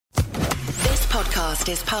podcast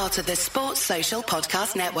is part of the Sports Social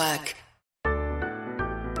Podcast Network.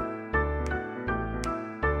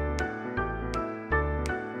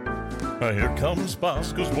 Here comes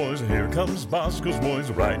Boscoe's boys, here comes Boscoe's boys,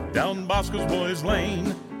 right down Boscoe's boys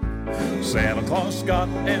lane. Santa Claus, Scott,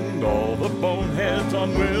 and all the boneheads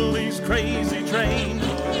on Willie's crazy train.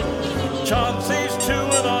 Chauncey's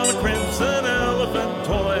chewing on a crimson elephant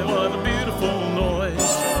toy, what a beautiful noise.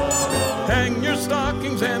 Hang your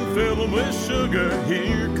stockings and fill them with sugar,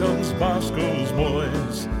 here comes Boscoe's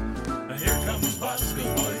boys. Here comes Boscoe's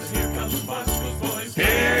boys, here comes Boscoe's boys,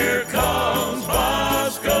 here comes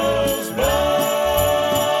Boscoe's boys.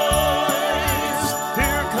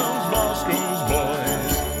 Here comes Boscoe's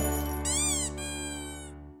boys.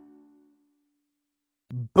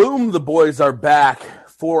 Boom, the boys are back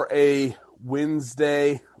for a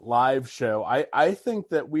Wednesday live show. I think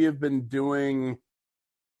that we have been doing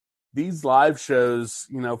these live shows,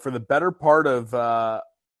 for the better part of, I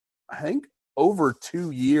think, over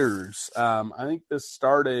 2 years. I think this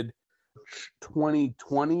started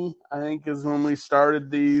 2020, I think, is when we started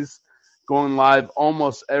these, going live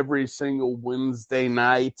almost every single Wednesday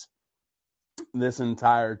night this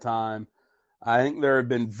entire time. I think there have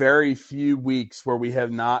been very few weeks where we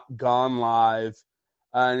have not gone live.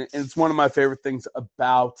 And it's one of my favorite things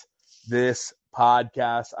about this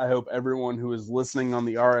podcast. I hope everyone who is listening on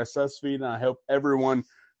the RSS feed, and I hope everyone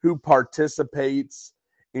who participates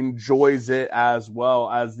enjoys it as well.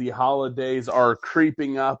 As the holidays are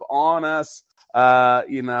creeping up on us,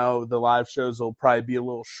 the live shows will probably be a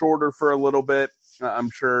little shorter for a little bit. I'm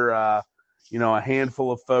sure, a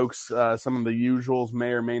handful of folks, some of the usuals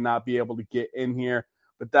may or may not be able to get in here,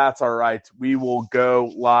 but that's all right. We will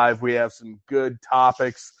go live. We have some good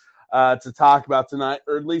topics to talk about tonight,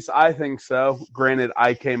 or at least I think so. Granted,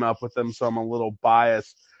 I came up with them, so I'm a little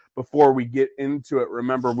biased. Before we get into it,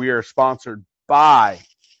 remember we are sponsored by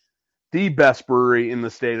the best brewery in the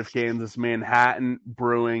state of Kansas, Manhattan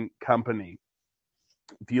Brewing Company.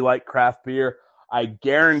 If you like craft beer, I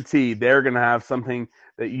guarantee they're going to have something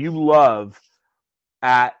that you love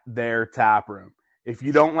at their tap room. If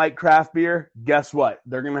you don't like craft beer, guess what?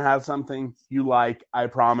 They're going to have something you like, I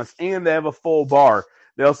promise. And they have a full bar.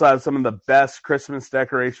 They also have some of the best Christmas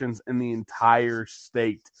decorations in the entire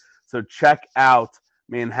state. So check out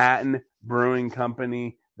Manhattan Brewing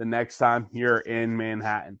Company the next time you're in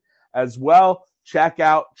Manhattan. As well, check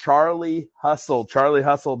out Charlie Hustle,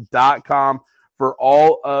 charliehustle.com for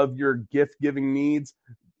all of your gift-giving needs.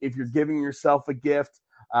 If you're giving yourself a gift,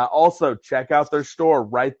 also check out their store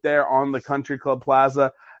right there on the Country Club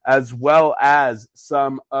Plaza, as well as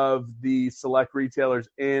some of the select retailers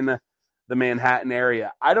in the Manhattan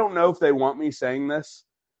area. I don't know if they want me saying this.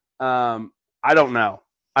 I don't know.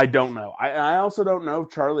 I also don't know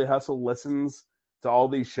if Charlie Hustle listens to all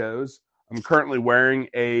these shows. I'm currently wearing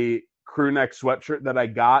a crew neck sweatshirt that I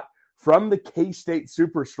got from the K-State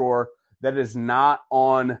Superstore that is not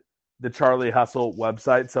on the Charlie Hustle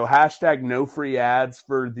website. So hashtag no free ads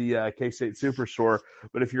for the K-State Superstore.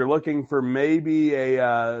 But if you're looking for maybe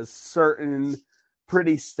a certain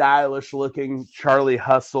pretty stylish looking Charlie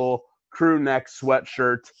Hustle crew neck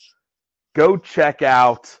sweatshirt, go check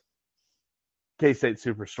out K-State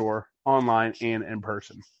Superstore online and in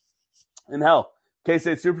person. And hell,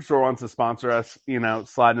 K-State Superstore wants to sponsor us,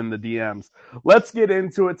 slide in the DMs. Let's get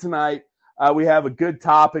into it tonight. We have a good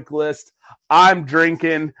topic list. I'm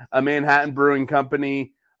drinking a Manhattan Brewing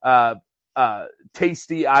Company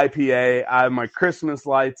tasty IPA. I have my Christmas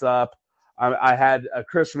lights up. I had a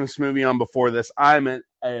Christmas movie on before this. I'm in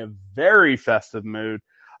a very festive mood.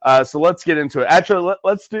 So let's get into it. Actually,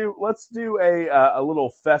 let's do a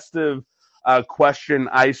little festive question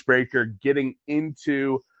icebreaker getting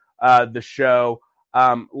into the show.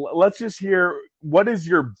 Let's just hear, what is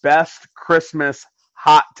your best Christmas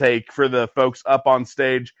hot take for the folks up on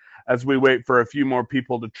stage as we wait for a few more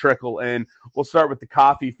people to trickle in? We'll start with the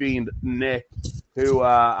coffee fiend, Nick, who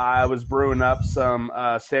I was brewing up some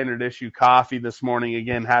standard issue coffee this morning.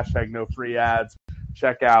 Again, hashtag no free ads.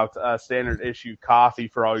 Check out standard issue coffee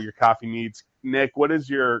for all your coffee needs. Nick, what is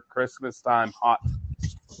your Christmas time hot?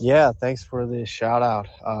 Yeah, thanks for the shout out.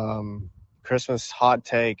 Christmas hot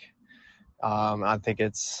take. I think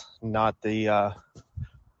it's not the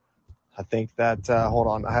I think that hold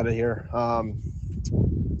on, I had it here.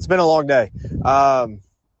 It's been a long day. I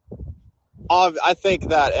think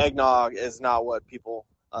that eggnog is not what people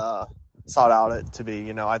sought out it to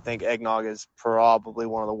be. I think eggnog is probably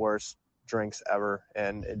one of the worst drinks ever,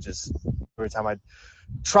 and it just, every time I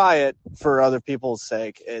try it for other people's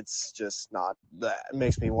sake, it's just not that. It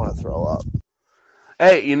makes me want to throw up.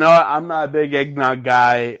 Hey, I'm not a big eggnog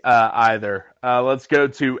guy either. Let's go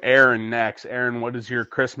to Aaron next. Aaron, what is your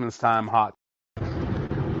Christmas time hot?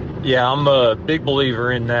 Yeah, I'm a big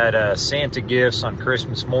believer in that Santa gifts on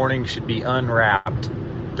Christmas morning should be unwrapped.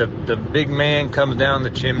 The big man comes down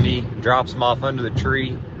the chimney, drops them off under the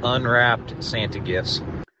tree, unwrapped Santa gifts.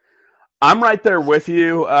 I'm right there with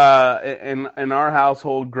you. In our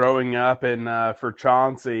household growing up, and for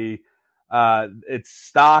Chauncey, it's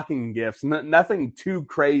stocking gifts. Nothing too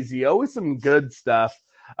crazy. Always some good stuff.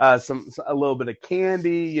 A little bit of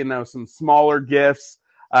candy. Some smaller gifts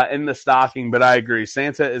in the stocking. But I agree,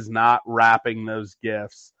 Santa is not wrapping those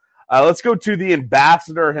gifts. Let's go to the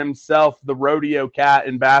ambassador himself, the rodeo cat.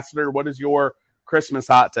 Ambassador, what is your Christmas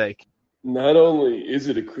hot take? Not only is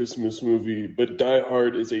it a Christmas movie, but Die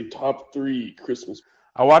Hard is a top 3 Christmas.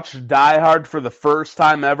 I watched Die Hard for the first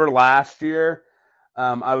time ever last year.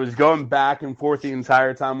 I was going back and forth the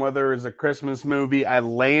entire time whether it was a Christmas movie. I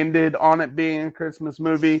landed on it being a Christmas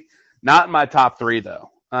movie. Not in my top 3,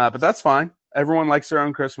 though. But that's fine. Everyone likes their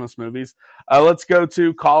own Christmas movies. Let's go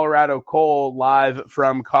to Colorado Cole, live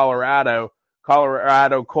from Colorado.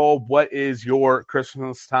 Colorado Cole, what is your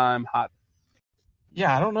Christmas time hot?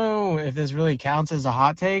 Yeah, I don't know if this really counts as a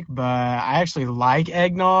hot take, but I actually like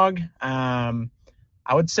eggnog. I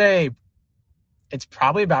would say it's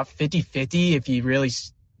probably about 50-50 if you really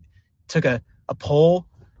took a poll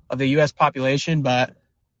of the U.S. population, but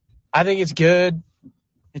I think it's good.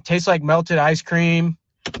 It tastes like melted ice cream,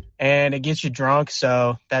 and it gets you drunk,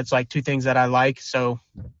 so that's like 2 things that I like, so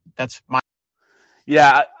that's my...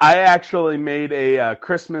 Yeah, I actually made a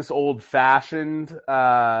Christmas old-fashioned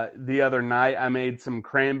the other night. I made some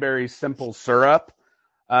cranberry simple syrup,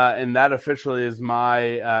 and that officially is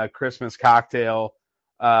my Christmas cocktail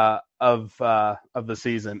of the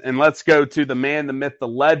season. And let's go to the man, the myth, the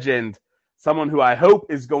legend, someone who I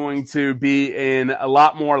hope is going to be in a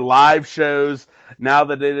lot more live shows now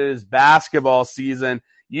that it is basketball season.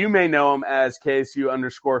 You may know him as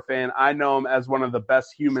KSU_fan. I know him as one of the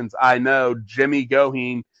best humans I know, Jimmy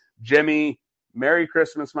Goheen. Jimmy, Merry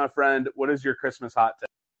Christmas, my friend. What is your Christmas hot take?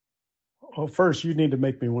 Well, first, you need to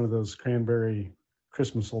make me one of those cranberry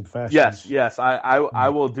Christmas old fashions. Yes, I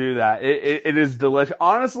will do that. It is delicious.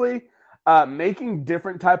 Honestly, making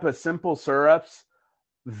different type of simple syrups,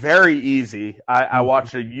 very easy. I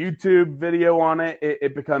watched a YouTube video on it.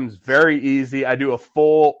 It becomes very easy. I do a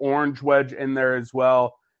full orange wedge in there as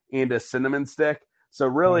well and a cinnamon stick. So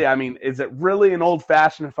really, I mean, is it really an old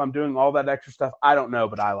fashioned if I'm doing all that extra stuff? I don't know,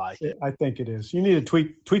 but I like it. I think it is. You need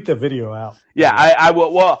to tweet the video out. Yeah, I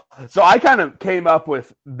will. Well, so I kind of came up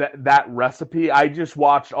with that recipe. I just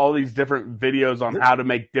watched all these different videos on how to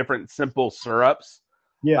make different simple syrups.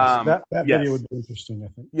 Yes, that video would be interesting,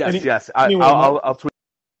 I think. Yes. Anyway, I'll tweet.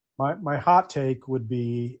 My hot take would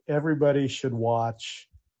be everybody should watch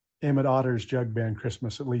Emmett Otter's Jug Band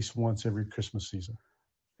Christmas at least once every Christmas season.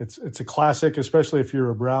 It's a classic, especially if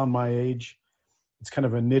you're around my age. It's kind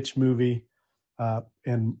of a niche movie,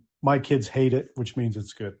 and my kids hate it, which means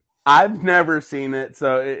it's good. I've never seen it,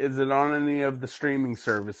 so is it on any of the streaming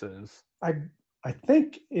services? I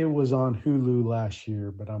think it was on Hulu last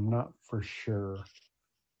year, but I'm not for sure.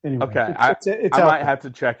 Anyway, okay, it's I might have to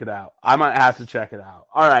check it out.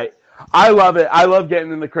 All right. I love it. I love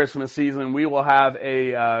getting in the Christmas season. We will have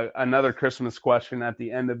another Christmas question at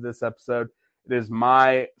the end of this episode. It is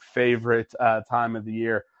my favorite time of the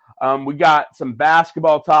year. We got some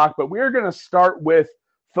basketball talk, but we're going to start with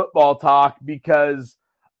football talk because,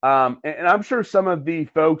 and I'm sure some of the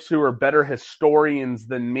folks who are better historians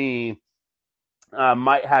than me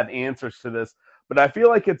might have answers to this, but I feel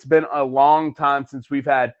like it's been a long time since we've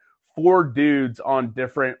had 4 dudes on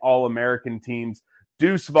different All-American teams.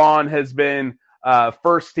 Deuce Vaughn has been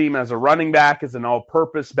first team as a running back, as an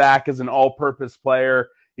all-purpose back, as an all-purpose player.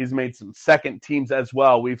 He's made some second teams as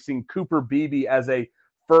well. We've seen Cooper Beebe as a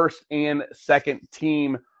first and second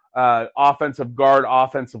team offensive guard,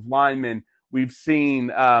 offensive lineman. We've seen,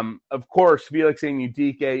 of course, Felix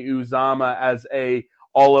Anudike-Uzomah as a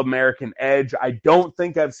All-American edge. I don't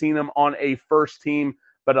think I've seen him on a first team,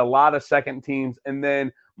 but a lot of second teams. And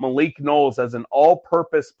then Malik Knowles as an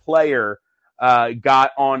all-purpose player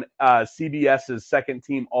got on CBS's second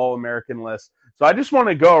team All-American list. So I just want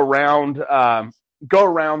to go around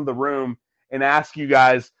the room and ask you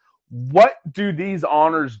guys, what do these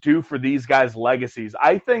honors do for these guys' legacies?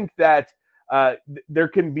 I think that there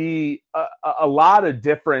can be a lot of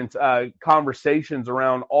different conversations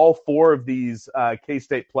around all 4 of these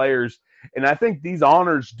K-State players, and I think these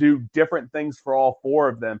honors do different things for all 4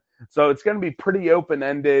 of them. So it's going to be pretty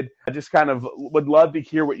open-ended. I just kind of would love to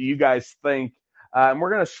hear what you guys think. And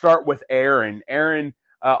we're going to start with Aaron. Aaron,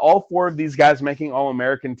 All four of these guys making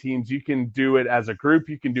All-American teams. You can do it as a group.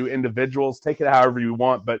 You can do individuals. Take it however you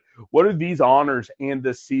want. But what do these honors and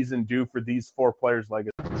this season do for these four players'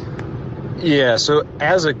 legacy? Yeah, so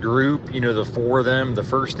as a group, the four of them, the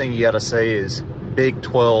first thing you got to say is Big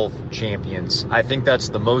 12 champions. I think that's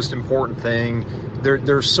the most important thing.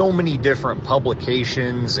 There's so many different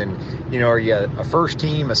publications, and, are you a first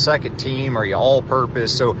team, a second team, are you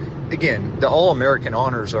all-purpose? So, again, the All-American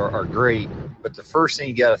honors are great, but the first thing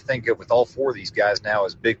you got to think of with all four of these guys now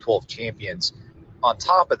is Big 12 champions. On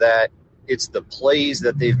top of that, it's the plays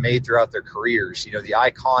that they've made throughout their careers. The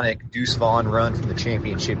iconic Deuce Vaughn run from the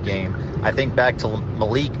championship game. I think back to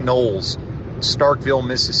Malik Knowles, Starkville,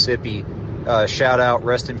 Mississippi. Shout out,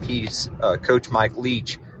 rest in peace, Coach Mike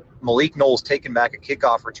Leach. Malik Knowles taking back a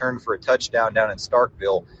kickoff return for a touchdown down in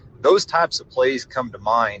Starkville. Those types of plays come to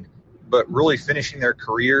mind, but really finishing their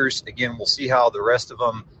careers, again, we'll see how the rest of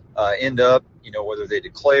them end up, whether they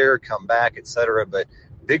declare, come back, etc. But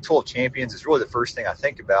Big 12 champions is really the first thing I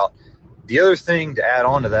think about. The other thing to add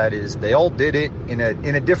on to that is they all did it in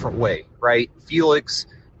a different way, right? Felix,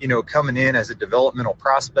 coming in as a developmental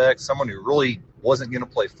prospect, someone who really wasn't going to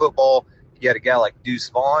play football. You had a guy like Deuce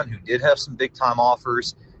Vaughn, who did have some big-time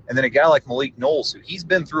offers, and then a guy like Malik Knowles, who he's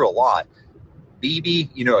been through a lot. BB,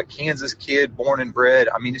 a Kansas kid, born and bred.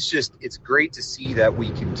 I mean, it's great to see that we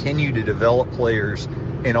continue to develop players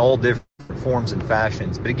in all different forms and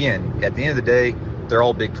fashions. But again, at the end of the day, they're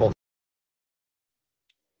all Big 12.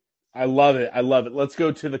 I love it. Let's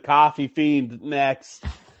go to the Coffee Fiend next.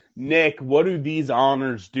 Nick, what do these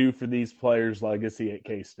honors do for these players' legacy at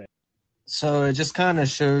K-State? So it just kind of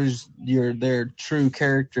shows their true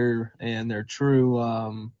character and their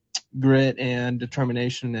true grit and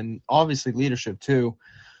determination, and obviously leadership too,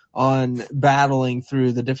 on battling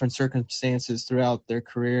through the different circumstances throughout their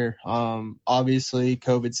career. Obviously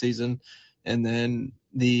COVID season, and then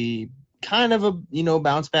the kind of a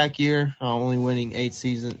bounce back year, only winning 8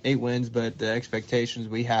 wins, but the expectations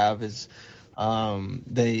we have is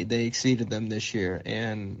they exceeded them this year,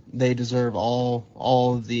 and they deserve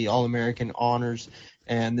all of the All-American honors,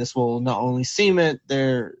 and this will not only cement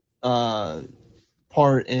their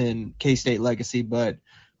part in K-State legacy, but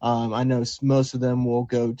I know most of them will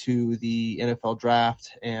go to the NFL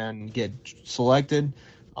draft and get selected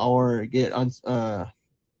or get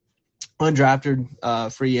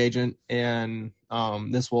undrafted free agent, and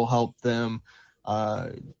this will help them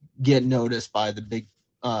get noticed by the big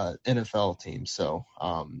NFL team. So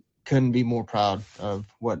couldn't be more proud of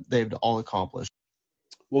what they've all accomplished.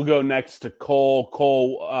 We'll go next to Cole.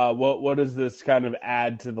 Cole, what does this kind of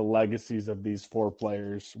add to the legacies of these four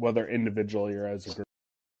players, whether individually or as a group?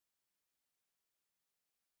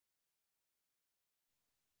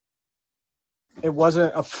 It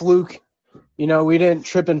wasn't a fluke. We didn't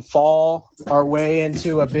trip and fall our way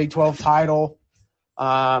into a Big 12 title.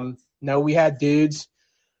 No, we had dudes.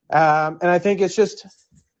 And I think it's just,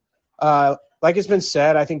 like it's been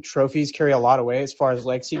said, I think trophies carry a lot of weight as far as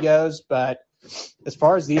legacy goes. But as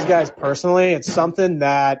far as these guys personally, it's something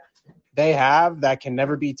that they have that can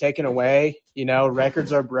never be taken away.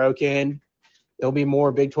 Records are broken. There'll be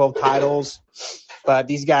more Big 12 titles. But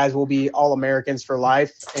these guys will be All-Americans for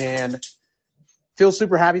life. And feel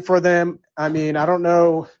super happy for them. I mean, I don't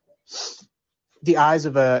know the eyes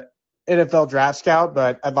of a NFL draft scout,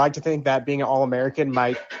 but I'd like to think that being an All-American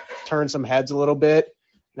might turn some heads a little bit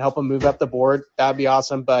and help them move up the board. That would be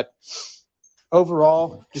awesome. But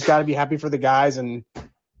overall, just got to be happy for the guys and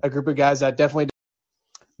a group of guys that definitely.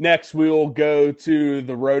 Next, we will go to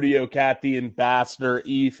the rodeo cat, the ambassador,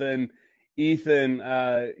 Ethan. Ethan,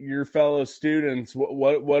 your fellow students,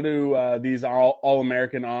 what do these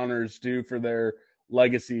All-American honors do for their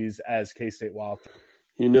legacies as K-State Wildcats?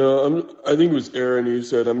 I think it was Aaron who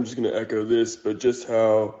said, I'm just going to echo this, but just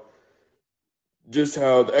how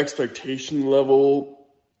the expectation level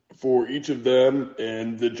for each of them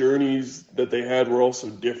and the journeys that they had were also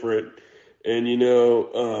different. And,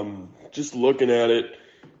 just looking at it,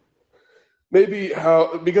 maybe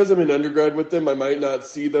because I'm an undergrad with them, I might not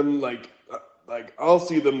see them like I'll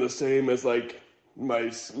see them the same as like my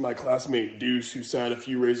classmate Deuce, who sat a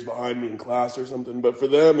few rows behind me in class or something. But for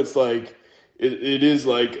them, it's like it is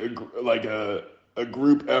like a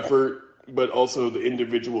group effort, but also the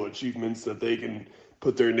individual achievements that they can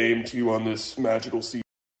put their name to on this magical season.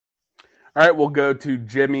 All right, we'll go to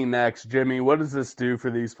Jimmy next. Jimmy, what does this do for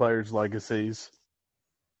these players' legacies?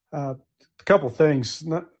 A couple things.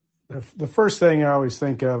 The first thing I always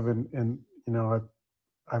think of, and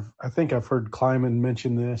I think I've heard Kleiman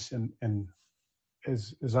mention this, and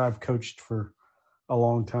as I've coached for a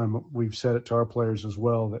long time, we've said it to our players as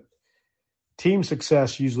well, that team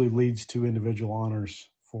success usually leads to individual honors.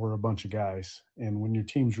 for a bunch of guys. And when your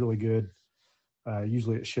team's really good,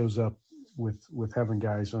 usually it shows up with having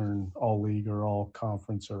guys earn all league or all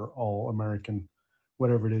conference or all American,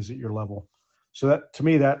 whatever it is at your level. So that, to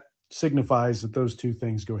me, that signifies that those two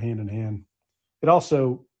things go hand in hand. It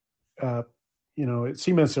also, it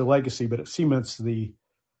cements their legacy, but it cements the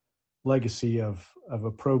legacy of a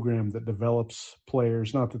program that develops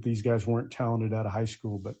players. Not that these guys weren't talented out of high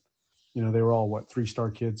school, but they were all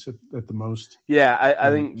 3-star kids at the most. Yeah, I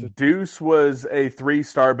think Deuce was a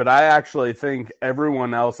 3-star, but I actually think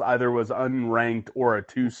everyone else either was unranked or a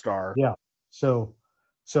 2-star. Yeah. So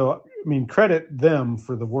I mean, credit them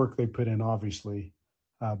for the work they put in, obviously,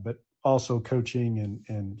 but also coaching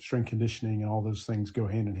and strength conditioning and all those things go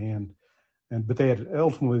hand in hand. But they had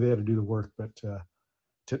to do the work. But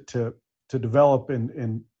to develop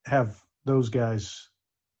and have those guys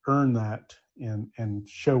earn that and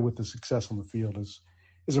show with the success on the field is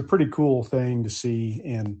a pretty cool thing to see.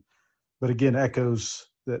 But again, echoes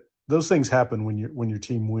that those things happen when your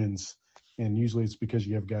team wins, and usually it's because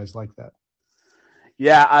you have guys like that.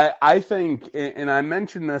 Yeah, I think, and I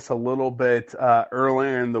mentioned this a little bit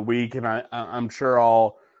earlier in the week, and I'm sure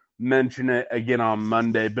I'll mention it again on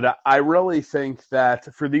Monday, but I really think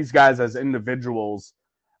that for these guys as individuals,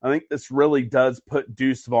 I think this really does put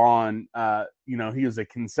Deuce Vaughn, he was a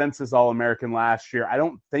consensus All-American last year. I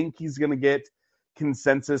don't think he's going to get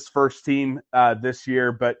consensus first team this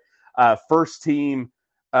year, but first team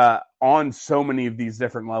on so many of these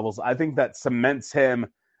different levels. I think that cements him,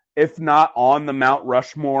 if not on the Mount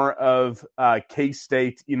Rushmore of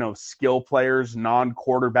K-State, skill players,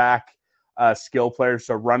 non-quarterback skill players,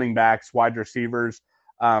 so running backs, wide receivers.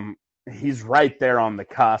 He's right there on the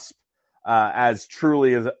cusp as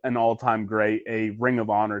truly as an all-time great, a Ring of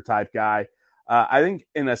Honor type guy. I think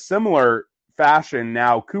in a similar fashion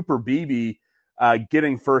now, Cooper Beebe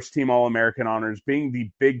getting first-team All-American honors, being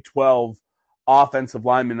the Big 12 Offensive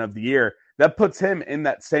Lineman of the Year, that puts him in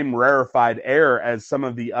that same rarefied air as some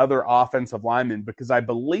of the other offensive linemen, because I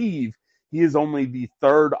believe he is only the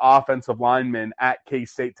third offensive lineman at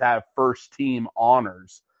K-State to have first-team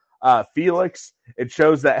honors. Felix, it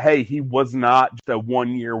shows that, hey, he was not just a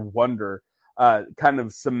one-year wonder, kind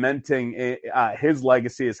of cementing his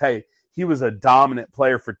legacy as, hey, he was a dominant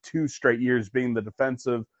player for 2 straight years, being the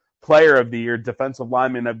defensive player of the year, defensive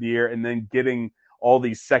lineman of the year, and then getting all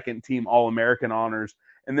these second-team All-American honors.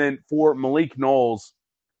 And then for Malik Knowles,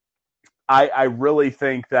 I really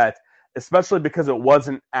think that, especially because it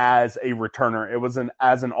wasn't as a returner, it was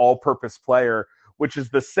as an all-purpose player, which is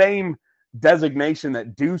the same designation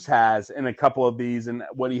that Deuce has in a couple of these and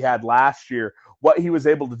what he had last year, what he was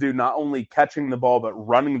able to do, not only catching the ball, but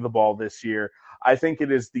running the ball this year. I think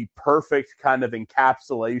it is the perfect kind of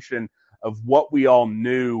encapsulation of what we all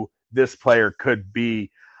knew this player could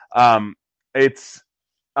be. I'm just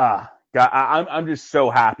so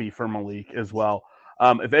happy for Malik as well.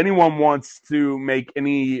 If anyone wants to make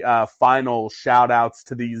any final shout outs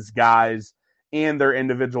to these guys and their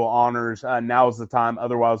individual honors, now is the time.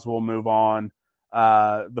 Otherwise, we'll move on.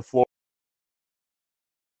 The floor.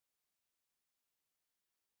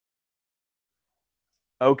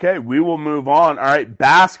 Okay, we will move on. All right,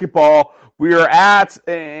 basketball. We are at,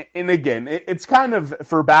 and again, it's kind of,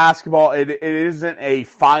 for basketball, it isn't a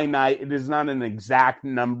finite, it is not an exact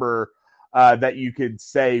number that you could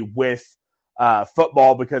say with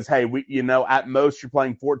football, because, hey, at most you're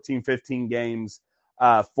playing 14, 15 games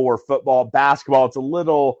for football. Basketball, it's a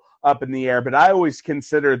little up in the air, but I always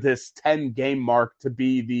consider this 10-game mark to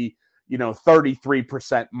be the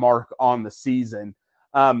 33% mark on the season.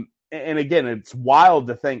 And again, it's wild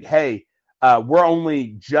to think, hey, we're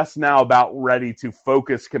only just now about ready to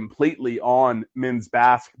focus completely on men's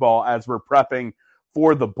basketball as we're prepping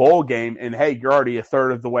for the bowl game. And hey, you're already a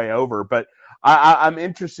third of the way over. But I'm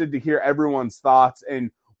interested to hear everyone's thoughts and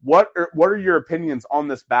what are your opinions on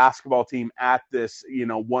this basketball team at this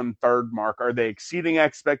 1/3 mark? Are they exceeding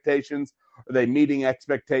expectations? Are they meeting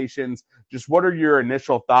expectations? Just what are your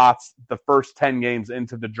initial thoughts the first 10 games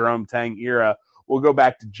into the Jerome Tang era? We'll go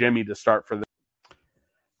back to Jimmy to start for this.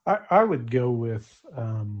 I would go with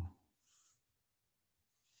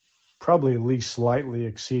probably at least slightly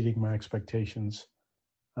exceeding my expectations.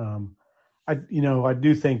 I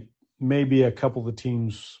do think maybe a couple of the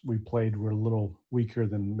teams we played were a little weaker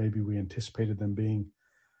than maybe we anticipated them being.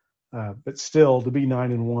 But still, to be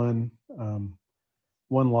 9-1,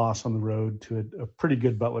 one loss on the road to a pretty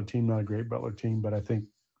good Butler team, not a great Butler team, but I think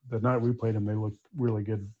the night we played them, they looked really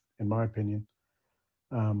good, in my opinion.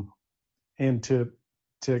 And to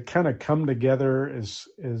kind of come together as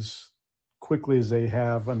quickly as they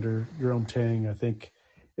have under Jerome Tang, I think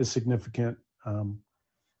is significant.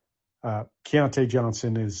 Keontae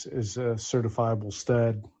Johnson is a certifiable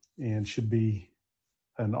stud and should be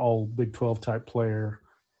an all Big 12 type player.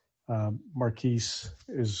 Marquise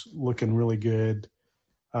is looking really good.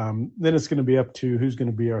 Then it's going to be up to who's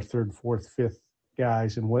going to be our third, fourth, fifth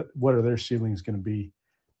guys and what are their ceilings going to be.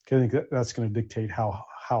 I think that's going to dictate how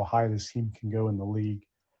high this team can go in the league.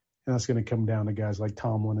 And that's going to come down to guys like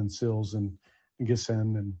Tomlin and Sills and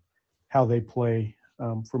Gisson and how they play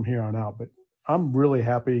from here on out. But I'm really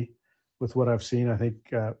happy with what I've seen. I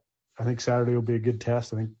think Saturday will be a good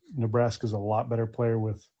test. I think Nebraska's a lot better player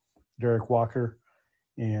with Derek Walker,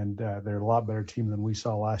 and they're a lot better team than we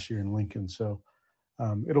saw last year in Lincoln. So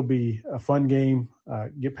it'll be a fun game.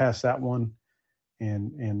 Get past that one,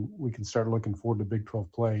 and we can start looking forward to Big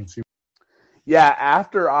 12 play and see. Yeah,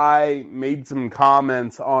 after I made some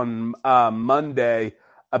comments on Monday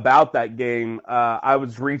about that game, I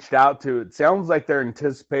was reached out to. It sounds like they're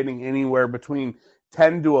anticipating anywhere between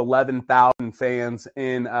 10 to 11,000 fans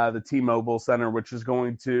in the T-Mobile Center, which is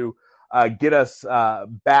going to get us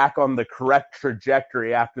back on the correct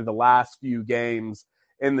trajectory after the last few games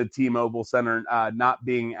in the T-Mobile Center not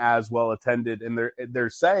being as well attended. And they're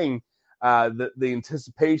saying the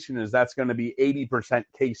anticipation is that's going to be 80%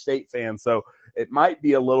 K-State fans. So it might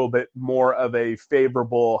be a little bit more of a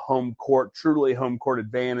favorable truly home court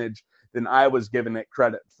advantage than I was giving it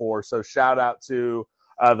credit for. So shout out to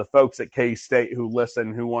the folks at K-State who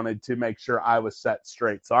listened, who wanted to make sure I was set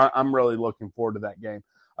straight. So I'm really looking forward to that game.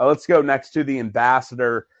 Let's go next to the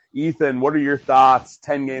Ambassador. Ethan, what are your thoughts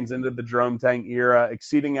 10 games into the Jerome Tang era,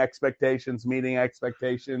 exceeding expectations, meeting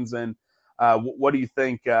expectations, and what do you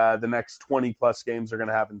think the next 20-plus games are going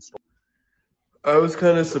to have in store? I was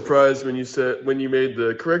kind of surprised when you made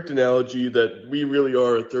the correct analogy that we really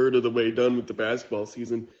are a third of the way done with the basketball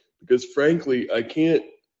season, because frankly,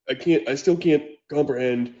 I still can't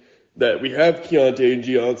comprehend that we have Keontae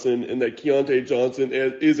Johnson and that Keontae Johnson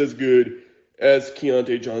is as good as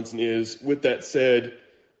Keontae Johnson is. With that said,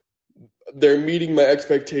 they're meeting my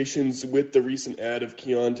expectations with the recent add of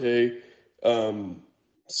Keontae.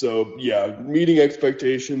 So yeah, meeting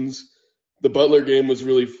expectations. The Butler game was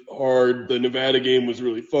really hard. The Nevada game was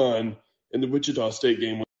really fun. And the Wichita State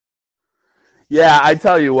game was. Yeah, I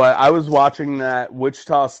tell you what, I was watching that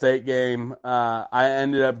Wichita State game. I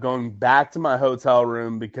ended up going back to my hotel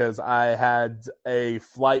room because I had a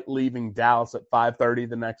flight leaving Dallas at 5:30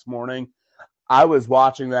 the next morning. I was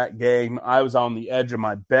watching that game. I was on the edge of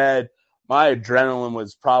my bed. My adrenaline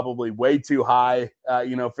was probably way too high,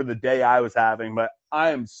 for the day I was having. But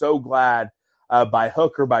I am so glad by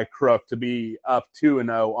hook or by crook to be up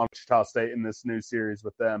 2-0 on Wichita State in this new series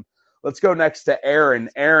with them. Let's go next to Aaron.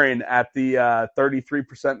 Aaron, at the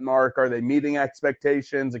 33% mark, are they meeting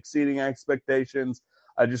expectations, exceeding expectations?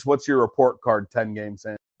 Just what's your report card 10 games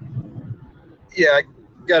in? Yeah, I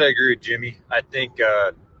got to agree with Jimmy. I think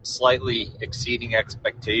slightly exceeding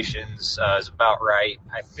expectations is about right.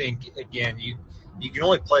 I think, again, you can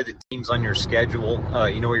only play the teams on your schedule.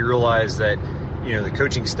 We realize that, the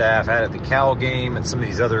coaching staff had at the Cal game and some of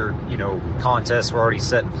these other, contests were already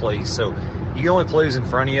set in place. So you can only play who's in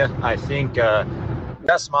front of you. I think we've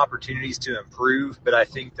got some opportunities to improve, but I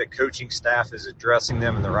think the coaching staff is addressing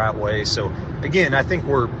them in the right way. So, again, I think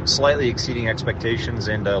we're slightly exceeding expectations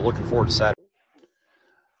and looking forward to Saturday.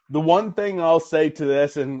 The one thing I'll say to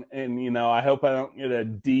this, and I hope I don't get a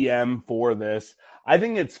DM for this, I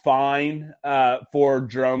think it's fine for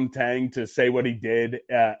Jerome Tang to say what he did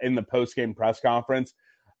in the post-game press conference.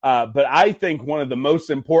 But I think one of the most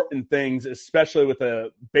important things, especially with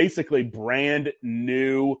a basically brand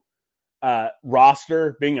new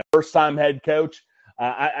roster, being a first-time head coach,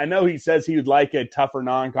 I know he says he would like a tougher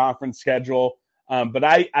non-conference schedule, but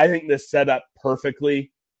I think this set up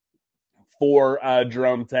perfectly for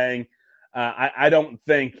Jerome Tang. I don't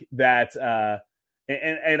think that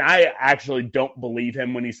and I actually don't believe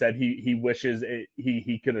him when he said he wishes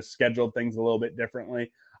he could have scheduled things a little bit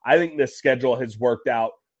differently. I think this schedule has worked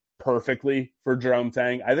out perfectly for Jerome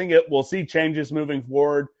Tang. I think we'll see changes moving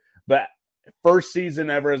forward, but first season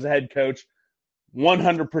ever as a head coach,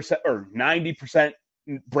 100% or 90%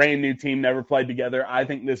 brand new team, never played together. I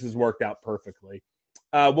think this has worked out perfectly.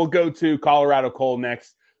 We'll go to Colorado Cole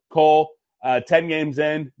next. Cole, 10 games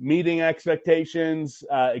in, meeting expectations,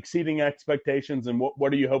 exceeding expectations, and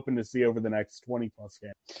what are you hoping to see over the next 20-plus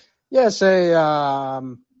games? Yeah,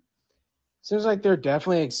 seems like they're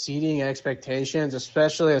definitely exceeding expectations,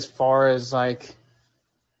 especially as far as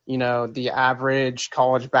the average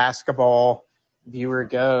college basketball viewer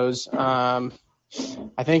goes. I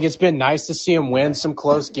think it's been nice to see them win some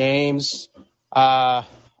close games.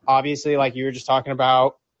 Obviously, like you were just talking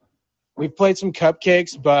about, we've played some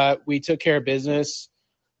cupcakes, but we took care of business.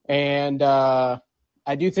 And I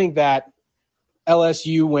do think that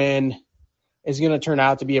LSU win is going to turn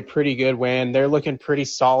out to be a pretty good win. They're looking pretty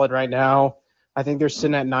solid right now. I think they're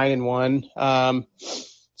sitting at 9-1.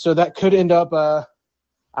 So that could end up, I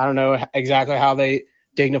don't know exactly how they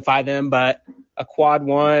dignify them, but a quad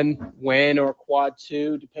 1 win or quad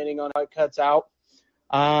 2, depending on how it cuts out.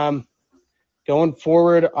 Going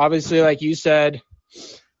forward, obviously, like you said,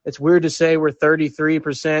 it's weird to say we're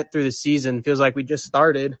 33% through the season. Feels like we just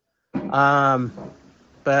started.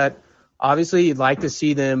 But obviously, you'd like to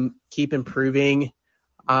see them keep improving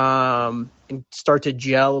and start to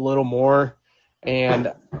gel a little more.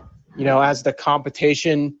 And, as the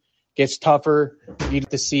competition gets tougher, you get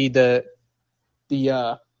to see the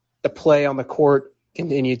play on the court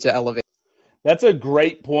continue to elevate. That's a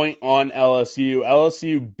great point on LSU.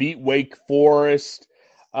 LSU beat Wake Forest,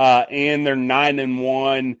 and they're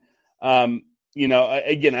 9-1.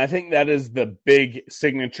 Again, I think that is the big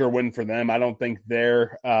signature win for them. I don't think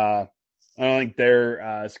their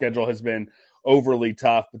schedule has been overly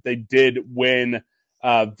tough, but they did win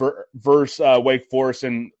versus Wake Forest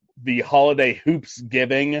in the Holiday Hoops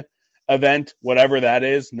Giving event, whatever that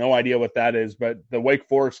is. No idea what that is, but the Wake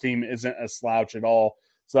Forest team isn't a slouch at all.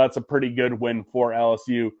 So that's a pretty good win for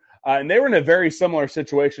LSU. And they were in a very similar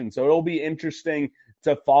situation. So it'll be interesting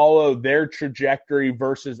to follow their trajectory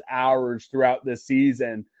versus ours throughout this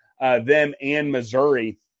season. Them and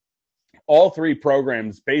Missouri, all three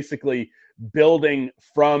programs basically building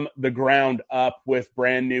from the ground up with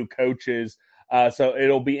brand new coaches. So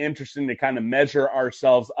it'll be interesting to kind of measure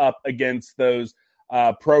ourselves up against those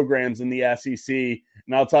programs in the SEC.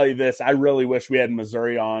 And I'll tell you this, I really wish we had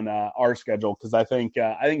Missouri on our schedule because I think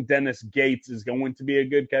Dennis Gates is going to be a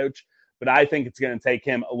good coach, but I think it's going to take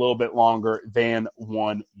him a little bit longer than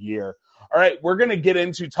 1 year. All right, we're going to get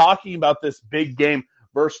into talking about this big game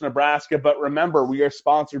versus Nebraska, but remember, we are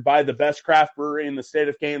sponsored by the best craft brewery in the state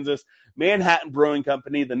of Kansas, Manhattan Brewing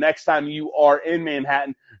Company. The next time you are in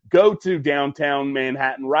Manhattan, go to downtown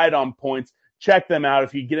Manhattan, right on Points. Check them out.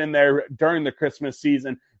 If you get in there during the Christmas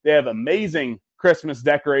season, they have amazing Christmas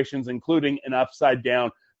decorations, including an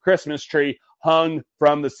upside-down Christmas tree hung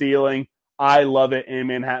from the ceiling. I love it in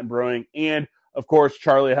Manhattan Brewing. And, of course,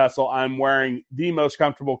 Charlie Hustle. I'm wearing the most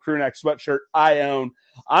comfortable crew neck sweatshirt I own.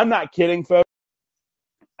 I'm not kidding, folks.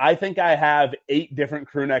 I think I have 8 different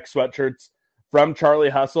crew neck sweatshirts from Charlie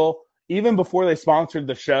Hustle. Even before they sponsored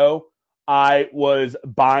the show, I was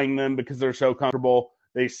buying them because they're so comfortable.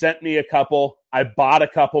 They sent me a couple. I bought a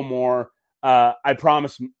couple more. I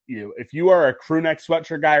promise you, if you are a crew neck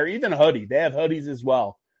sweatshirt guy or even a hoodie, they have hoodies as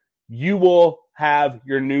well, you will have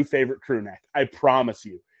your new favorite crew neck. I promise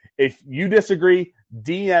you. If you disagree,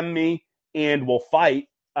 DM me and we'll fight.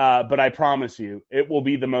 But I promise you, it will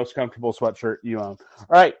be the most comfortable sweatshirt you own. All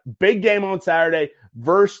right, big game on Saturday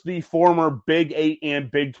versus the former Big 8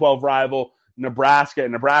 and Big 12 rival, Nebraska.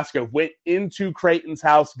 Nebraska went into Creighton's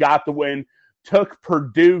house, got the win, took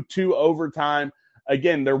Purdue to overtime.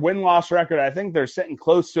 Again, their win-loss record, I think they're sitting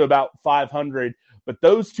close to about 500. But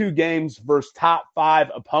those two games versus top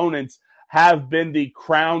 5 opponents have been the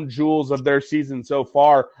crown jewels of their season so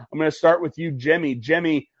far. I'm going to start with you, Jimmy.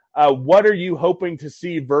 Jimmy, what are you hoping to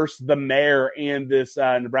see versus the Mayor and this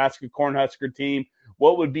Nebraska Cornhusker team?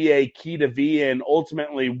 What would be a key to V, and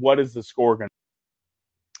ultimately, what is the score going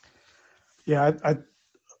to be? Yeah, I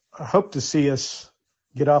hope to see us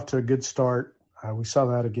get off to a good start. We saw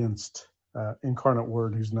that against Incarnate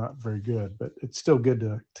Word, who's not very good, but it's still good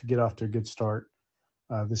to get off to a good start.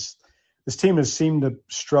 This team has seemed to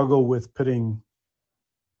struggle with putting,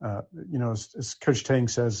 as Coach Tang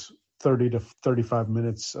says, 30 to 35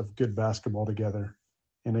 minutes of good basketball together.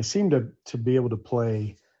 And they seem to be able to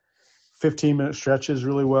play 15-minute stretches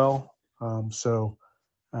really well. I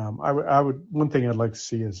would one thing I'd like to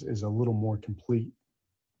see is a little more complete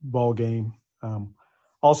ball game.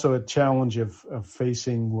 Also a challenge of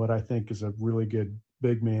facing what I think is a really good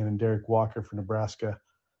big man in Derek Walker for Nebraska.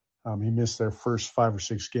 He missed their first 5 or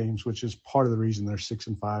 6 games, which is part of the reason they're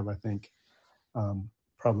 6-5, I think.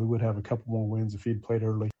 Probably would have a couple more wins if he'd played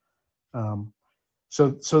early.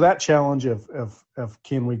 So that challenge of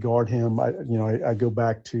can we guard him? I go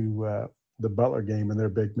back to the Butler game, and their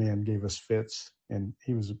big man gave us fits, and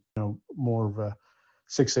he was more of a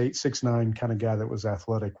 6'8", 6'9" kind of guy that was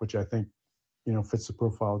athletic, which I think fits the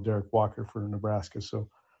profile of Derek Walker for Nebraska. So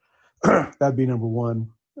that'd be number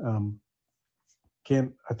one.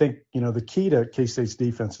 I think the key to K-State's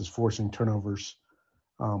defense is forcing turnovers.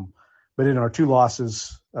 But in our 2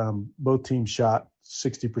 losses, both teams shot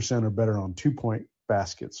 60% or better on 2-point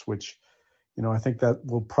baskets, which, I think that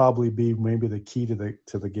will probably be maybe the key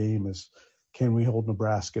to the game is, can we hold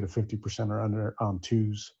Nebraska to 50% or under on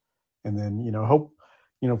twos? And then, hope,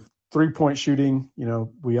 3-point shooting,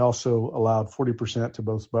 we also allowed 40% to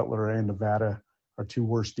both Butler and Nevada, our two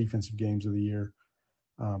worst defensive games of the year.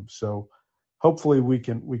 So hopefully we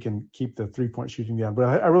can keep the 3-point shooting down.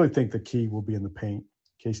 But I really think the key will be in the paint.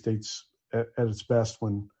 K-State's at its best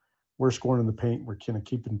when we're scoring in the paint. We're kind of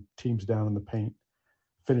keeping teams down in the paint,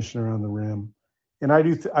 finishing around the rim. And I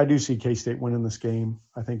do see K-State winning this game.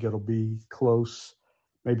 I think it'll be close,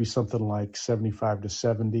 maybe something like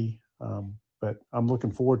 75-70. But I'm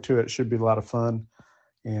looking forward to it. It should be a lot of fun.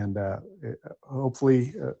 And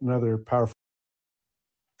hopefully another powerful.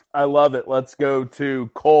 I love it. Let's go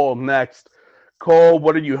to Cole next. Cole,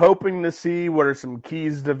 what are you hoping to see? What are some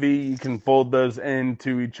keys to V? You can fold those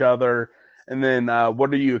into each other. And then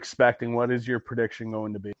what are you expecting? What is your prediction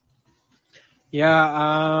going to be?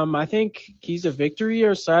 Yeah, I think keys to victory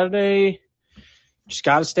are Saturday. Just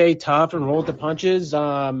got to stay tough and roll with the punches.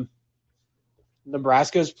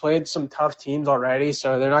 Nebraska's played some tough teams already,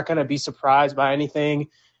 so they're not going to be surprised by anything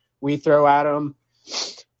we throw at them.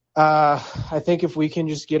 I think if we can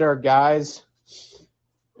just get our guys,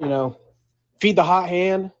 feed the hot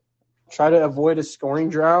hand, try to avoid a scoring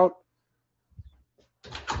drought,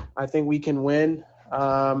 I think we can win.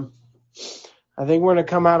 I think we're going to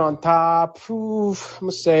come out on top. I'm going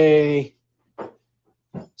to say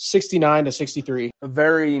 69-63. A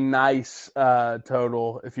very nice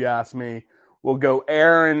total, if you ask me. We'll go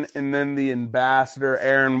Aaron and then the ambassador.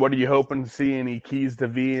 Aaron, what are you hoping to see? Any keys to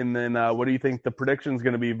V? And then what do you think the prediction is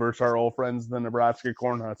going to be versus our old friends, the Nebraska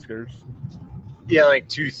Cornhuskers? Yeah, I think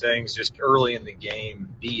two things. Just early in the game,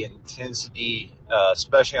 the intensity,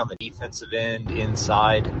 especially on the defensive end,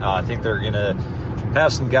 inside. I think they're going to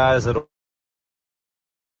have some guys that.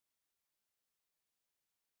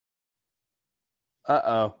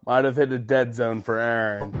 Might have hit a dead zone for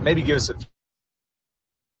Aaron. Maybe give us a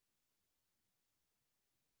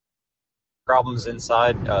problems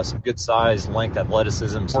inside, some good size, length,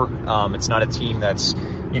 athleticism. It's not a team that's,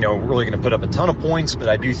 really going to put up a ton of points, but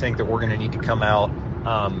I do think that we're going to need to come out,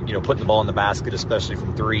 putting the ball in the basket, especially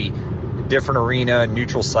from three. Different arena,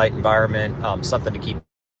 neutral site environment, something to keep.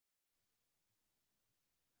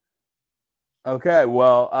 Okay,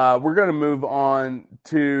 well, we're going to move on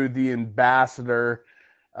to the ambassador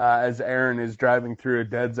as Aaron is driving through a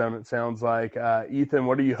dead zone, it sounds like. Ethan,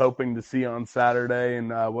 what are you hoping to see on Saturday, and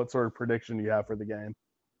what sort of prediction do you have for the game?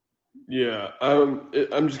 Yeah, I'm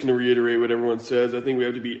just going to reiterate what everyone says. I think we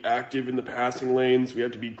have to be active in the passing lanes. We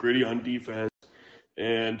have to be gritty on defense,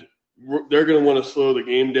 and they're going to want to slow the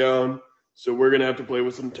game down, so we're going to have to play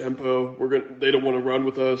with some tempo. They don't want to run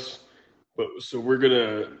with us. But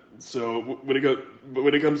when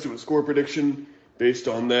it comes to a score prediction based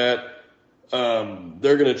on that,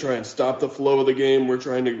 they're going to try and stop the flow of the game. We're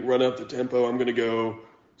trying to run up the tempo. I'm going to go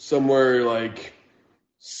somewhere like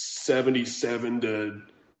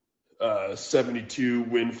 77-72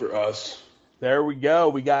 win for us. There we go.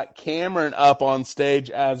 We got Cameron up on stage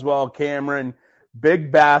as well. Cameron,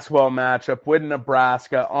 big basketball matchup with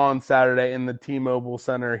Nebraska on Saturday in the T-Mobile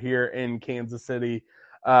Center here in Kansas City.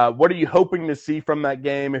 What are you hoping to see from that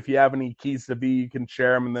game? If you have any keys to V, you can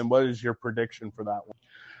share them. And then what is your prediction for that one?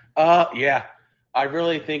 Yeah, I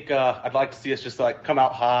really think I'd like to see us just come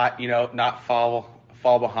out hot, not fall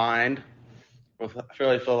behind. I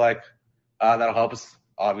really feel like that'll help us,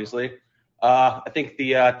 obviously. I think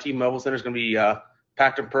the T-Mobile Center is going to be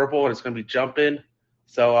packed in purple and it's going to be jumping.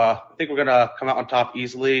 So I think we're going to come out on top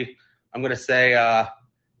easily. I'm going to say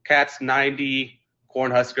Cats 90.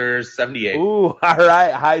 Cornhuskers 78. Ooh, all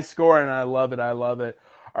right. High scoring. I love it.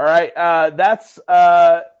 All right. That's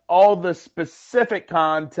all the specific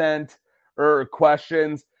content or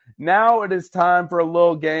questions. Now it is time for a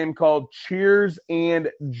little game called Cheers and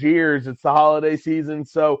Jeers. It's the holiday season,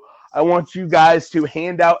 so I want you guys to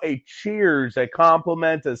hand out a cheers, a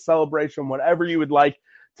compliment, a celebration, whatever you would like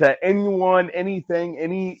to anyone,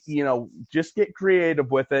 anything, just get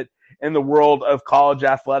creative with it in the world of college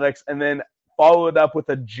athletics. And then follow it up with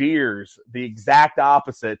a jeers, the exact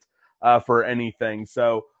opposite for anything.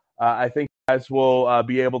 So I think you guys will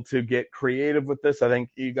be able to get creative with this. I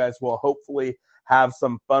think you guys will hopefully have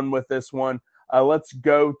some fun with this one. Let's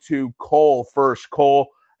go to Cole first. Cole,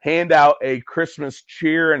 hand out a Christmas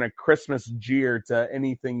cheer and a Christmas jeer to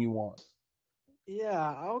anything you want.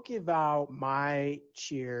 Yeah, I'll give out my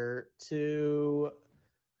cheer to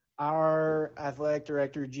our athletic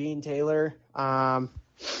director, Gene Taylor.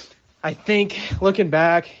 I think looking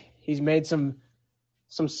back, he's made some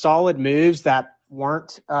solid moves that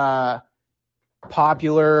weren't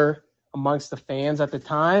popular amongst the fans at the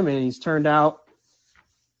time, and he's turned out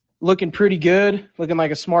looking pretty good, looking like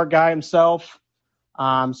a smart guy himself.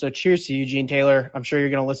 So cheers to Eugene Taylor. I'm sure you're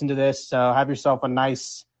going to listen to this. So have yourself a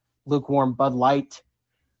nice lukewarm Bud Light.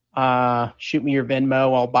 Shoot me your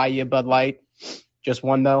Venmo. I'll buy you a Bud Light. Just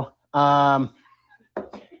one, though.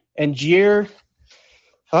 And Jeer,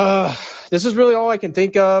 this is really all I can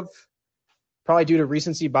think of, probably due to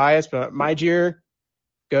recency bias, but my Jeer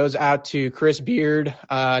goes out to Chris Beard.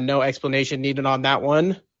 No explanation needed on that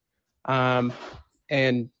one.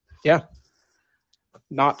 And, yeah,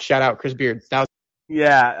 not shout out Chris Beard.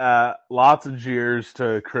 Lots of jeers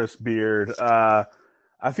to Chris Beard.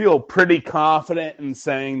 I feel pretty confident in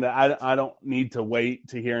saying that I don't need to wait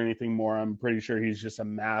to hear anything more. I'm pretty sure he's just a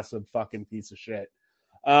massive fucking piece of shit.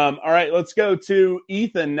 All right, let's go to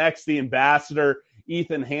Ethan next, the ambassador.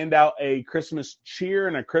 Ethan, hand out a Christmas cheer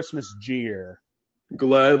and a Christmas jeer.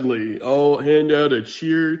 Gladly. I'll hand out a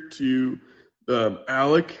cheer to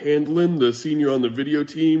Alec Handlin, the senior on the video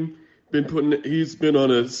team. He's been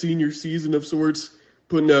on a senior season of sorts,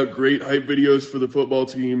 putting out great hype videos for the football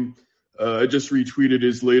team. I just retweeted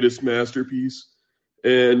his latest masterpiece,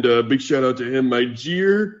 and big shout out to him. My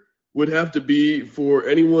jeer would have to be for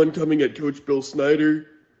anyone coming at Coach Bill Snyder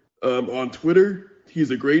on Twitter.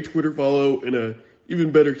 He's a great Twitter follow and a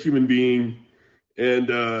even better human being, and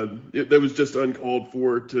that was just uncalled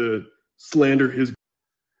for to slander his.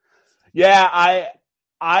 Yeah,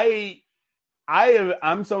 I'm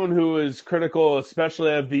someone who is critical,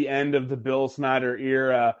 especially of the end of the Bill Snyder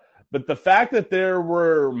era. But the fact that there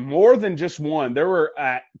were more than just one, there were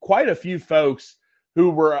quite a few folks who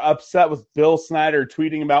were upset with Bill Snyder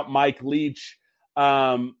tweeting about Mike Leach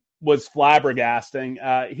was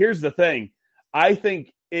flabbergasting. Here's the thing. I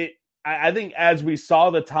think as we saw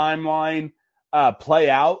the timeline play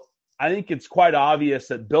out, I think it's quite obvious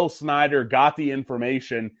that Bill Snyder got the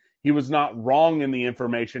information. He was not wrong in the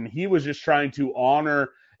information. He was just trying to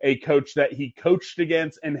honor a coach that he coached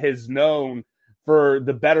against and has known for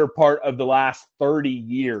the better part of the last 30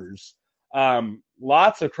 years.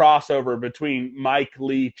 Lots of crossover between Mike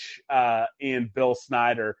Leach and Bill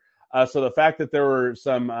Snyder. So the fact that there were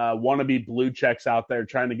some wannabe blue checks out there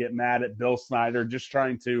trying to get mad at Bill Snyder, just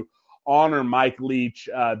trying to honor Mike Leach,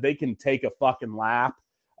 they can take a fucking lap.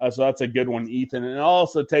 So that's a good one, Ethan. And I'll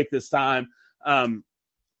also take this time.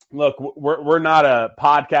 Look, we're not a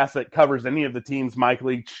podcast that covers any of the teams Mike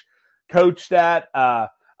Leach coached at.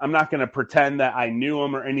 I'm not going to pretend that I knew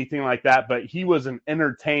him or anything like that, but he was an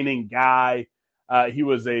entertaining guy. He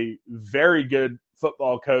was a very good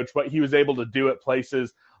football coach, but he was able to do it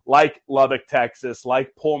places like Lubbock, Texas,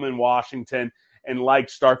 like Pullman, Washington, and like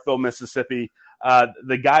Starkville, Mississippi.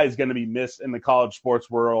 The guy is going to be missed in the college sports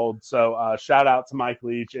world. So shout out to Mike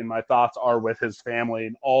Leach, and my thoughts are with his family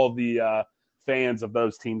and all of the fans of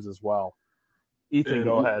those teams as well. Ethan,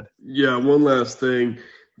 go ahead. Yeah, one last thing.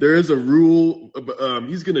 There is a rule.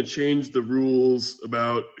 He's going to change the rules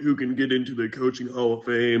about who can get into the Coaching Hall of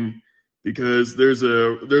Fame, because there's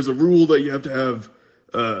a rule that you have to have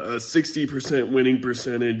a 60% winning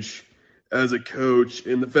percentage as a coach,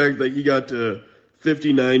 and the fact that he got to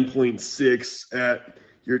 59.6 at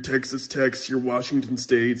your Texas Techs, your Washington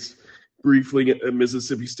States, briefly at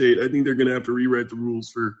Mississippi State, I think they're going to have to rewrite the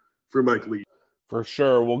rules for Mike Lee. For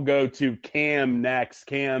sure. We'll go to Cam next.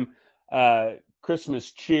 Cam,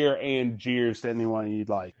 Christmas cheer and jeers to anyone you'd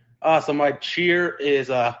like. So my cheer is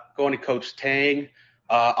going to Coach Tang.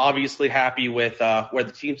 Obviously happy with where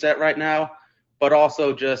the team's at right now, but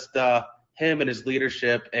also just him and his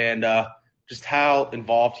leadership and just how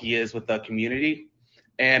involved he is with the community.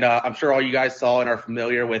 And I'm sure all you guys saw and are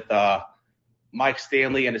familiar with Mike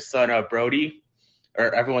Stanley and his son Brody,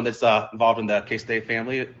 or everyone that's involved in the K-State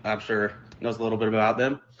family. I'm sure knows a little bit about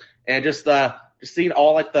them. And just seeing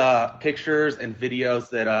all like the pictures and videos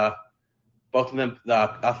that both of them,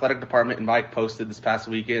 the athletic department and Mike posted this past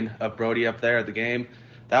weekend of Brody up there at the game,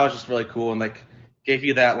 that was just really cool and like gave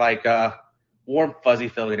you that like warm fuzzy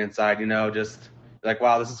feeling inside, you know, just like,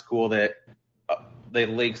 wow, this is cool that the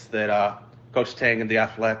links that Coach Tang and the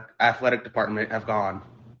athletic department have gone.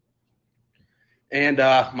 And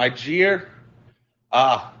my jeer,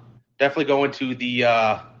 definitely going to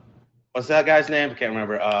the what's that guy's name? I can't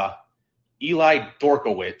remember. Eli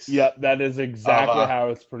Dorkowitz. Yep, that is exactly how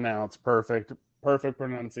it's pronounced. Perfect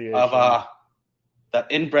pronunciation. Of the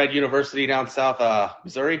Inbred University down south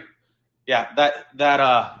Missouri. Yeah,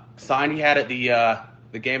 that sign he had at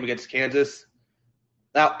the game against Kansas.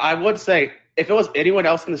 Now, I would say if it was anyone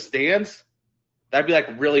else in the stands, that'd be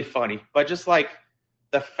like really funny. But just like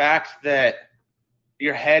the fact that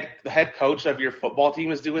the head coach of your football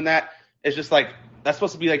team is doing that, is just like, that's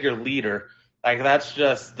supposed to be like your leader. Like that's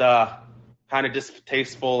just kind of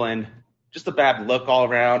distasteful and just a bad look all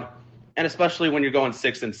around. And especially when you're going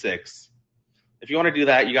 6-6. if you want to do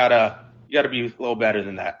that, you gotta be a little better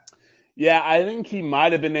than that. Yeah, I think he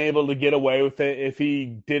might have been able to get away with it if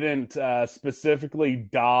he didn't specifically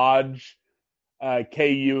dodge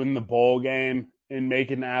KU in the bowl game and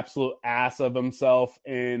make an absolute ass of himself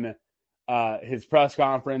in his press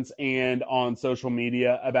conference and on social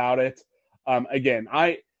media about it. Again,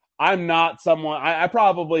 I'm not someone, I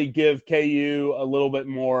probably give KU a little bit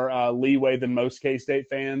more leeway than most K-State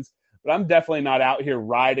fans, but I'm definitely not out here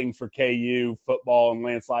riding for KU football and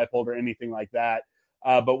Lance Leipold or anything like that.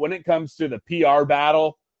 But when it comes to the PR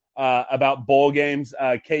battle about bowl games,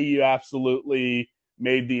 KU absolutely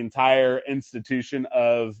made the entire institution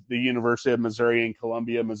of the University of Missouri and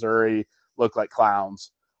Columbia, Missouri look like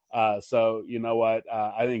clowns. So you know what?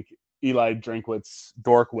 I think Eli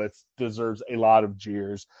Dorkwitz deserves a lot of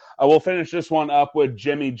jeers. We'll finish this one up with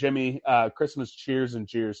Jimmy, Christmas cheers and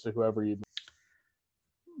jeers to whoever you.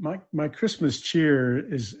 My Christmas cheer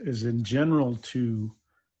is in general to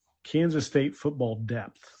Kansas State football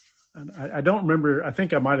depth. And I don't remember, I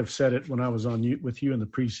think I might have said it when I was on with you in the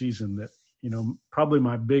preseason that, probably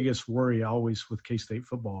my biggest worry always with K-State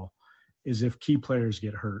football is if key players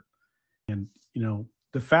get hurt. And,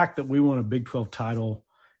 the fact that we won a Big 12 title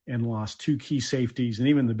and lost 2 key safeties and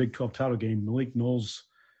even the Big 12 title game, Malik Knowles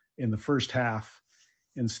in the first half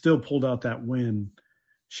and still pulled out that win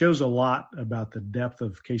shows a lot about the depth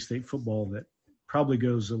of K-State football that probably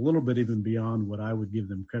goes a little bit even beyond what I would give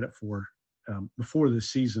them credit for before this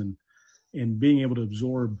season. And being able to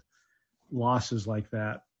absorb losses like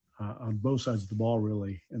that on both sides of the ball,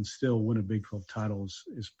 really, and still win a Big 12 title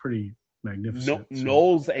is pretty magnificent.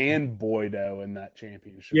 Knowles and Boydo in that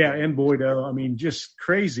championship. Yeah, and Boydo. I mean, just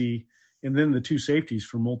crazy. And then the 2 safeties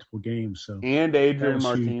for multiple games. So and Adrian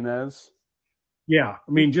Martinez. Huge. Yeah,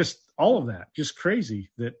 I mean, just all of that, just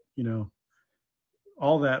crazy that,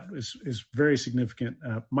 all that is very significant.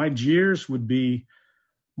 My jeers would be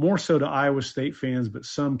more so to Iowa State fans, but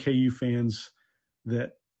some KU fans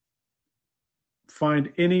that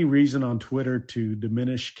find any reason on Twitter to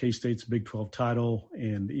diminish K-State's Big 12 title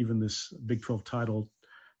and even this Big 12 title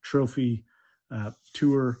trophy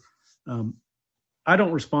tour. I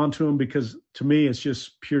don't respond to them because to me it's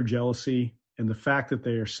just pure jealousy, and the fact that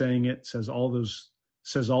they are saying it says all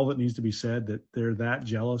that needs to be said, that they're that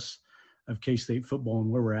jealous of K-State football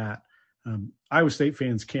and where we're at. Iowa State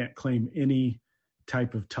fans can't claim any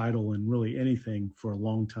type of title in really anything for a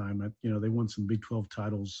long time. They won some Big 12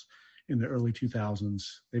 titles in the early 2000s.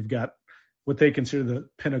 They've got what they consider the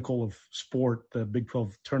pinnacle of sport, the Big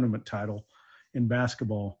 12 tournament title in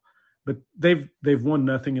basketball, but they've won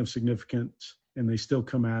nothing of significance, and they still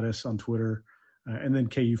come at us on Twitter. And then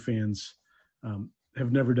KU fans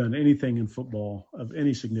have never done anything in football of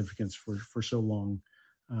any significance for so long.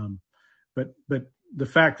 But the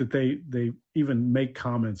fact that they even make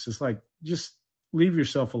comments, it's like, just leave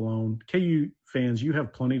yourself alone. KU fans, you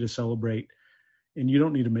have plenty to celebrate, and you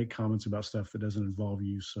don't need to make comments about stuff that doesn't involve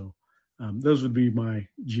you. So those would be my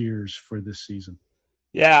jeers for this season.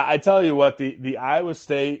 Yeah, I tell you what, the Iowa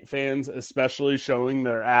State fans, especially showing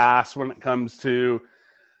their ass when it comes to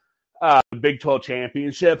the Big 12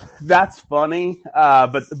 championship, that's funny.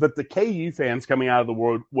 But the KU fans coming out of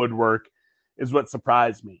the woodwork is what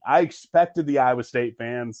surprised me. I expected the Iowa State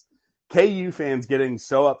fans, KU fans getting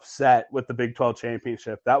so upset with the Big 12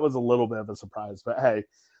 championship. That was a little bit of a surprise. But hey,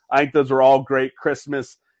 I think those were all great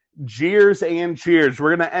Christmas jeers and cheers.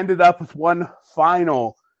 We're going to end it up with one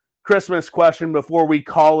final Christmas question before we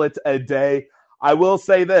call it a day. I will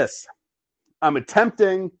say this. I'm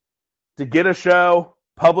attempting to get a show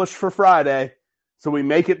published for Friday, so we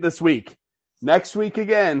make it this week. Next week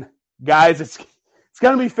again, guys, it's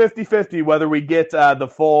going to be 50-50 whether we get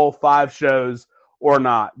the full 5 shows or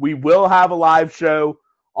not. We will have a live show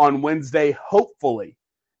on Wednesday, hopefully.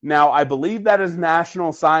 Now, I believe that is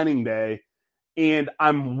National Signing Day, and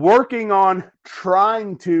I'm working on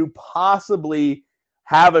trying to possibly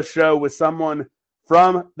have a show with someone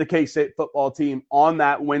from the K-State football team on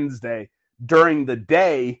that Wednesday during the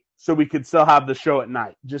day so we could still have the show at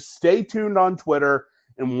night. Just stay tuned on Twitter,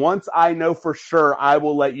 and once I know for sure, I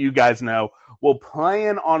will let you guys know. We'll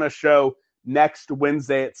plan on a show next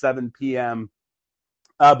Wednesday at 7 p.m.,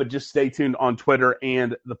 but just stay tuned on Twitter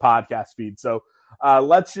and the podcast feed. So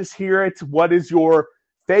let's just hear it. What is your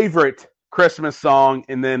favorite Christmas song?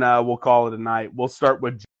 And then we'll call it a night. We'll start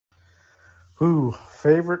with Ooh,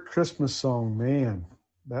 favorite Christmas song, man.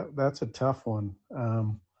 That's a tough one.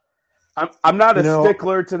 I'm not a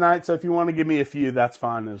stickler tonight, so if you want to give me a few, that's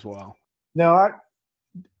fine as well. No,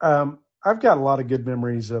 I've got a lot of good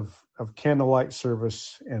memories of candlelight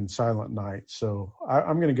service and Silent Night. So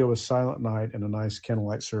I'm going to go with Silent Night and a nice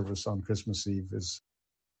candlelight service on Christmas Eve.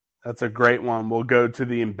 That's a great one. We'll go to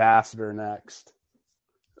the ambassador next.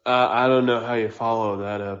 I don't know how you follow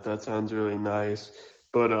that up. That sounds really nice.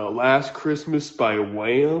 But Last Christmas by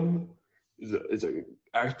Wham is an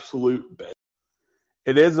absolute bang.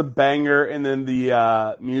 It is a banger, and then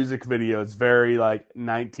the music video is very like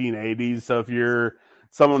 1980s. So if you're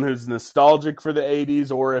someone who's nostalgic for the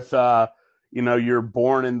 80s, or if you're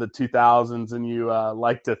born in the 2000s and you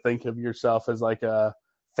like to think of yourself as like a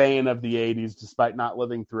fan of the 80s despite not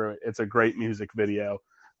living through it, it's a great music video.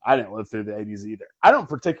 I didn't live through the 80s either. I don't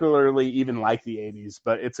particularly even like the 80s,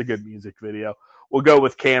 but it's a good music video. We'll go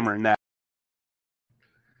with Cameron now.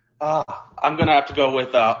 I'm going to have to go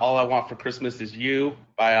with All I Want for Christmas Is You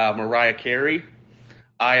by Mariah Carey.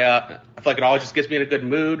 I feel like it always just gets me in a good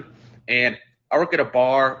mood. And I work at a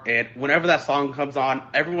bar, and whenever that song comes on,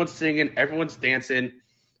 everyone's singing, everyone's dancing.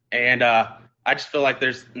 And I just feel like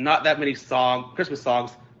there's not that many Christmas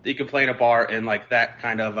songs that you can play in a bar and like that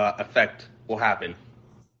kind of effect will happen.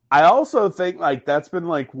 I also think like that's been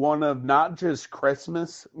like one of not just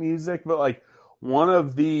Christmas music, but like one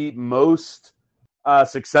of the most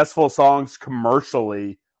successful songs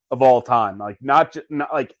commercially of all time. Like not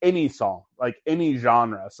like any song, like any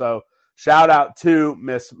genre. So shout out to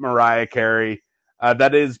Miss Mariah Carey.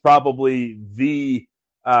 That is probably the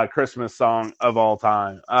Christmas song of all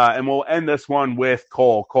time. And we'll end this one with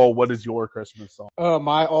Cole. Cole, what is your Christmas song?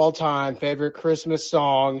 My all-time favorite Christmas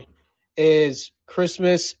song is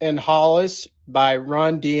Christmas in Hollis by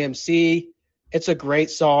Run DMC. It's a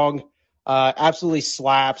great song. Absolutely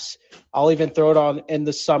slaps. I'll even throw it on in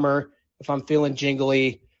the summer if I'm feeling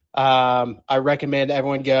jingly. I recommend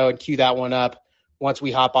everyone go and cue that one up once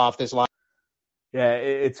we hop off this line. Yeah,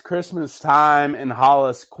 it's Christmas time in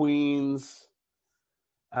Hollis, Queens.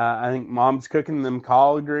 I think Mom's cooking them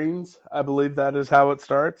collard greens. I believe that is how it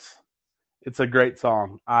starts. It's a great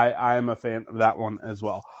song. I am a fan of that one as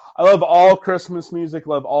well. I love all Christmas music,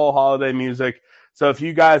 love all holiday music. So if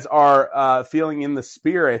you guys are feeling in the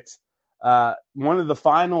spirit, one of the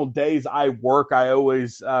final days I work, I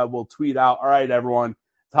always will tweet out, all right, everyone,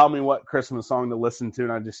 tell me what Christmas song to listen to,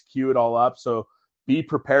 and I just cue it all up. So be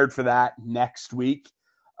prepared for that next week.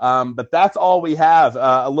 But that's all we have.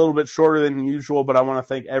 A little bit shorter than usual, but I want to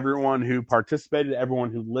thank everyone who participated,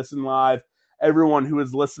 everyone who listened live, everyone who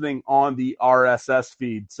is listening on the RSS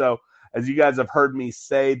feed. So as you guys have heard me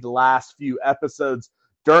say the last few episodes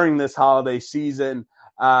during this holiday season,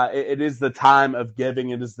 it is the time of giving.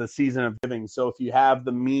 It is the season of giving. So if you have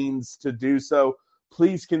the means to do so,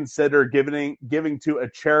 please consider giving to a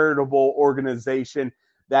charitable organization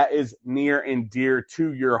that is near and dear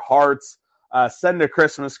to your hearts. Send a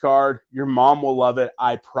Christmas card. Your mom will love it,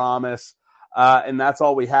 I promise. And that's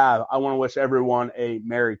all we have. I want to wish everyone a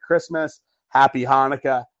Merry Christmas, Happy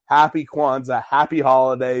Hanukkah, Happy Kwanzaa, Happy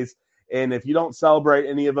Holidays. And if you don't celebrate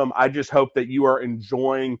any of them, I just hope that you are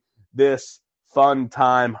enjoying this fun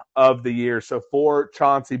time of the year. So for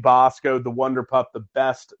Chauncey Boscoe, the Wonder Pup, the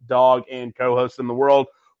best dog and co-host in the world,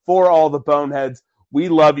 for all the boneheads, we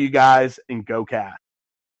love you guys, and go Cats.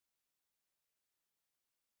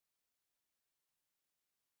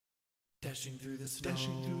 Dashing through the snow,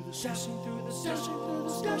 dashing through the snow, dashing through the snow,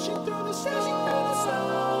 dashing through the snow, dashing through the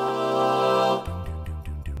snow.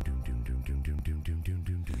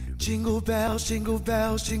 Jingle bells,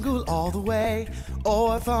 jingle all the way. Oh,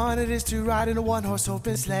 what fun it is to ride in a one-horse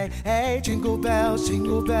open sleigh. Hey, jingle bells,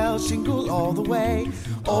 jingle all the way.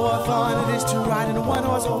 Oh, what fun it is to ride in a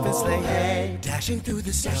one-horse open sleigh. Hey, dashing through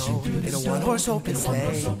the snow in a one-horse open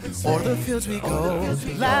sleigh. O'er the fields we go,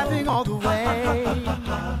 laughing all the way.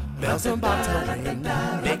 Bells and bobtail ring,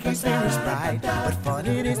 making spirits bright. What fun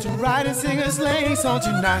it is to ride and sing a sleighing song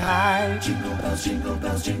tonight. Jingle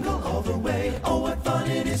bells, jingle all the way. Oh, what fun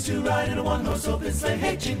it is to ride in a one-horse open sleigh.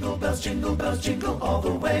 Hey, jingle bells, jingle all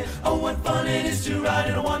the way. Oh, what fun it is to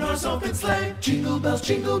ride in a one-horse open sleigh. Jingle bells,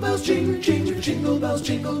 jingle, jingle bells, jingle,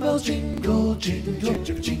 jingle,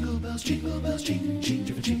 jingle bells,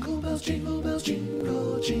 jingle bells,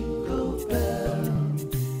 jingle bells.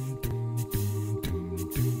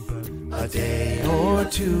 A day or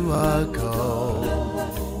two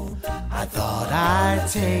ago, I thought I'd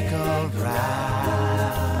take a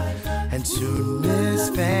ride, and soon Miss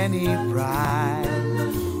Fanny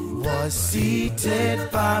Bride was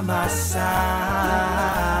seated by my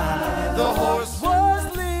side. The horse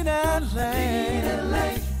was lean and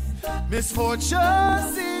lame,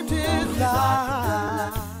 misfortune seemed his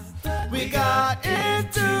life. We got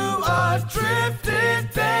into a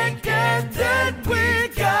drifted bank, and then we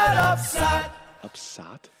got upside.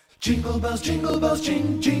 Upside? Jingle bells, jingle, jingle bells,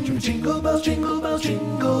 jingle, jingle bells, jingle,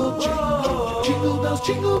 jingle bells,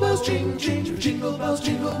 jingle bells, jingle.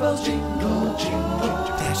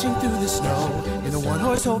 dashing through the snow in a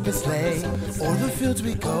one-horse open sleigh. O'er the fields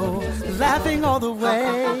we go, laughing all the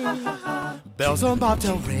way. Bells on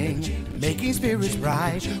bobtail ring, making spirits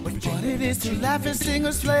bright. What fun it is to laugh and sing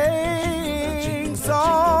a sleighing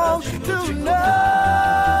song tonight.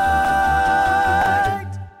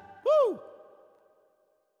 Woo!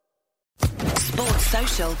 Sports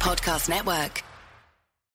Social Podcast Network.